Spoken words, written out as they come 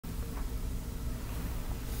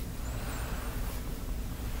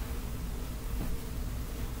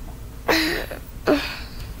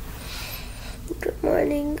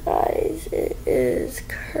morning, guys. It is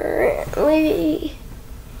currently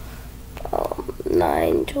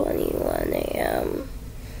 9:21 a.m.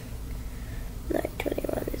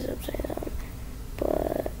 9:21 is upside down,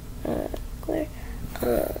 but clear.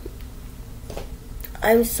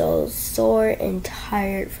 I'm so sore and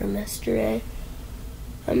tired from yesterday.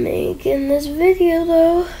 I'm making this video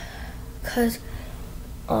though, cause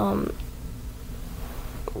I'm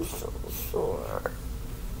so sore.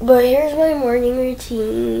 But here's my morning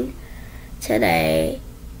routine today,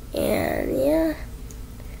 and yeah,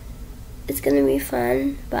 it's gonna be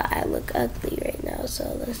fun, but I look ugly right now,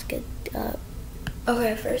 so let's get up.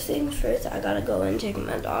 Okay, first things first, I gotta go and take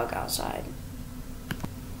my dog outside.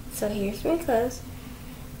 So here's my clothes.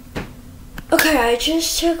 Okay, I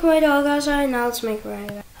just took my dog outside, now let's make my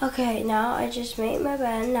bed. Okay, now I just made my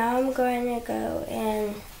bed, now I'm going to go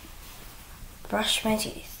and brush my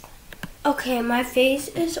teeth. Okay, my face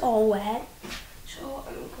is all wet, so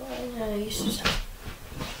I'm going to use some.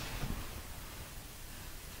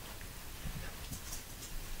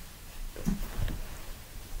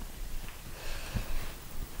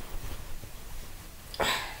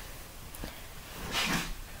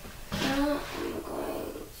 Now I'm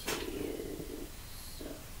going to use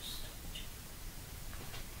soap.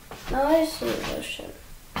 Now I just need lotion.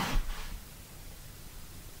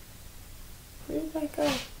 Where did that go?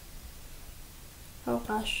 Oh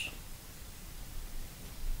gosh.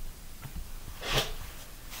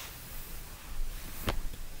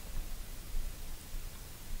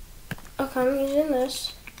 Okay, I'm using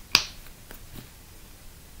this.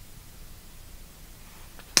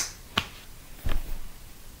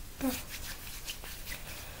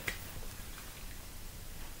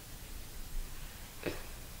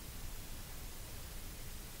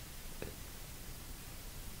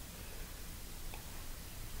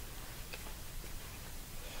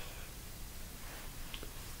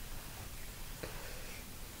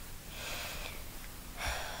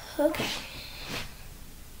 Okay.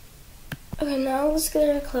 Okay, now let's get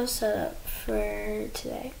our clothes set up for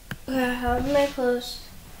today. Okay, I have my clothes.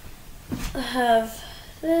 I have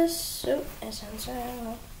this. Oh, it sounds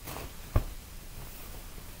right.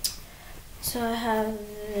 So I have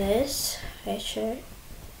this white shirt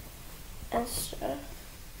and stuff.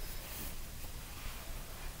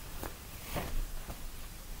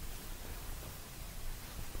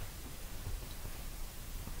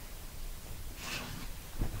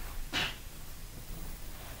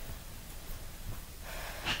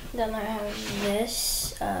 Then I have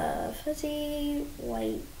this fuzzy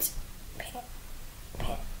white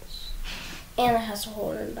pants. And it has a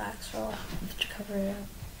hole in the back, so I'll have to cover it up.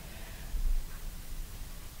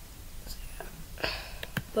 So, yeah.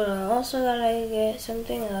 But I also gotta get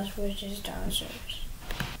something else, which is downstairs.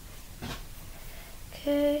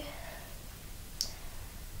 Okay.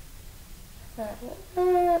 Now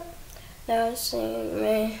I'm seeing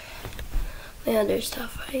my other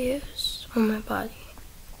stuff I use on my body.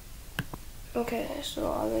 Okay, so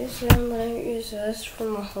obviously I'm gonna use this for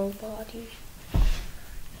my whole body.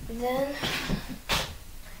 Then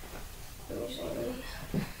I'm using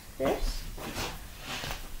this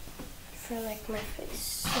for like my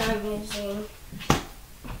face. So I'm using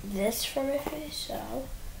this for my face, so.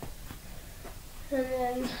 And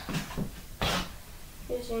then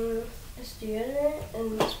using this deodorant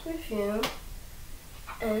and this perfume.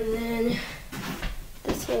 And then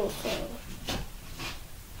this little thing.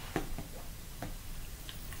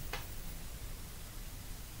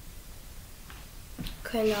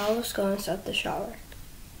 Okay, now let's go inside the shower.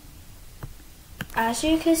 As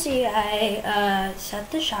you can see, I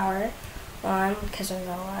set the shower on because there's a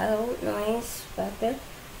lot of noise back there.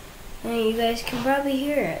 And you guys can probably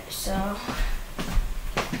hear it, so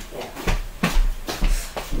yeah.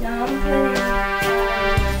 Now I'm putting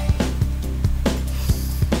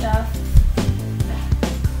stuff.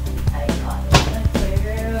 I got it like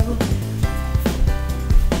Play-Doh.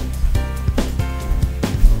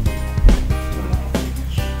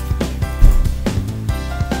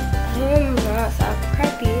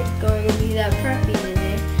 Preppy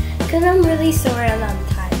today because I'm really sore and I'm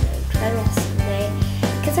tired from yesterday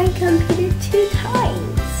because I competed 2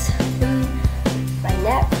 times. And my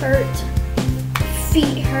neck hurt,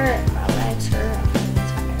 feet hurt, my legs hurt. I'm really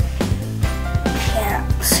tired. Yeah.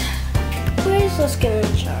 Anyways, let's get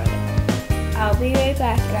in the shower now. I'll be right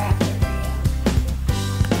back after the video.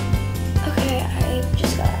 Okay, I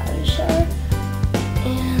just got out of the shower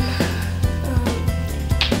and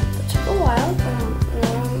it took a while.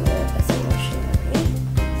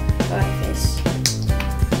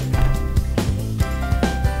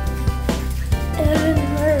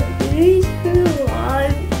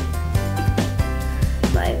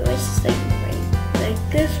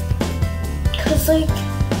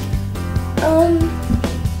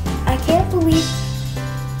 I can't believe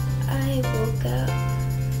I woke up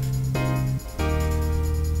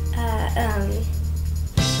at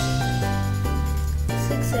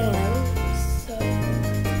 6 a.m. So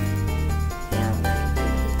yeah.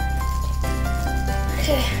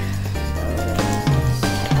 Okay.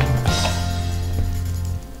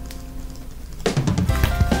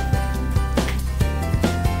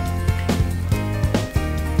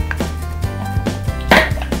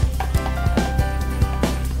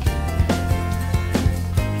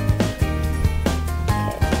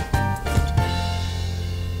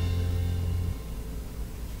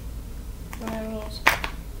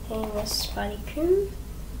 This body cream.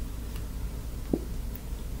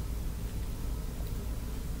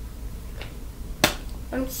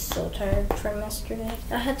 I'm so tired from yesterday.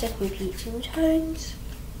 I had to compete 2 times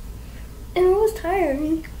and it was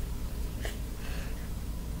tiring.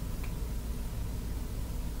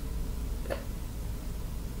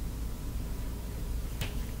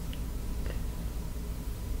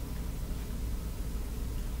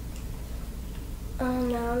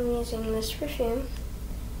 Now I'm using this perfume.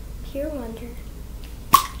 Pure Wonder.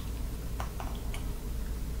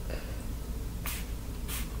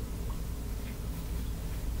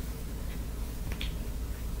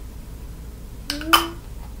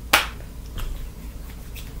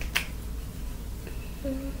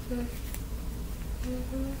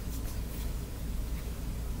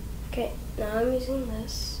 Okay, now I'm using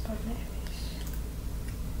this on my face.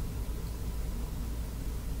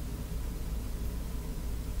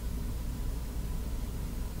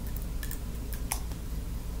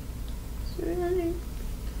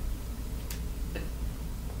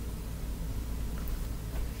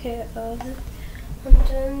 Okay, I'm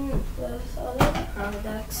done with all of the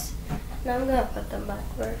products. Now I'm gonna put them back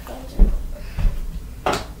where I found it.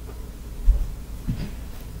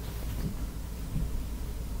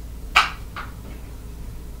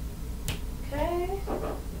 Okay,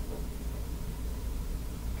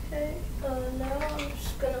 now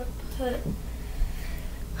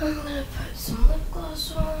I'm gonna put some lip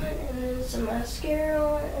gloss on, and then some mascara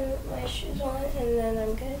on, and my shoes on, and then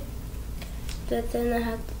I'm good. But then I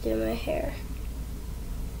have to do my hair.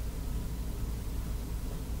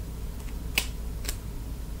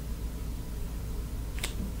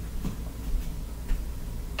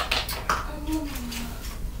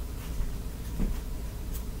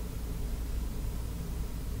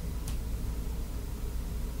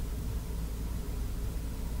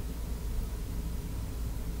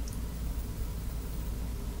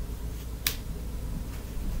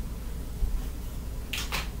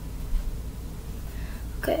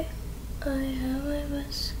 Okay, I have my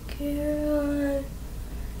mascara on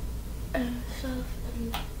and stuff,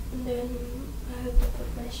 and then I have to put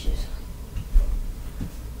my shoes on.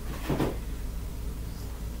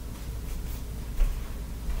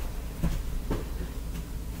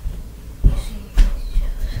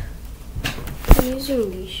 I'm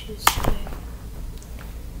using these shoes today,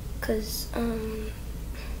 cause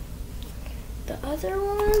the other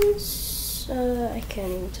ones I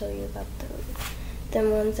can't even tell you about them. The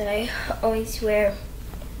ones that I always wear,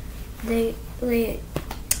 I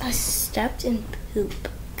stepped in poop,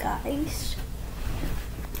 guys.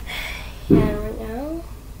 And right now,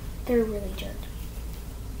 they're really dirty.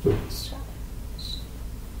 So,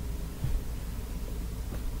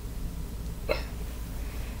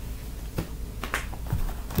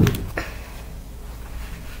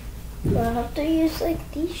 I have to use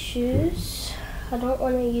like these shoes. I don't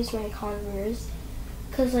want to use my Converse,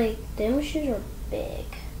 cause like them shoes are big,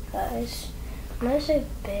 guys. When I say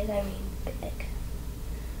big, I mean big.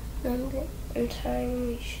 I'm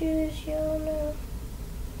tying my shoes, y'all know.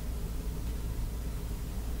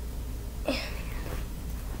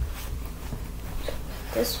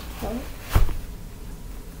 This one.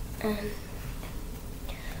 And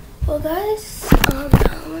well, guys, now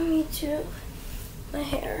let me do my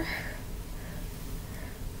hair.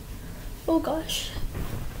 Oh gosh.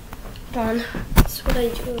 Hold on. That's what I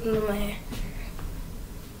do with my hair.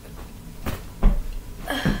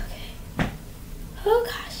 Okay. Oh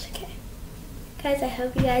gosh, okay. Guys, I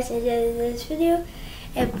hope you guys enjoyed this video.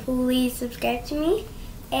 And please subscribe to me.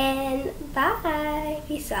 And bye.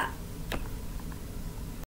 Peace out.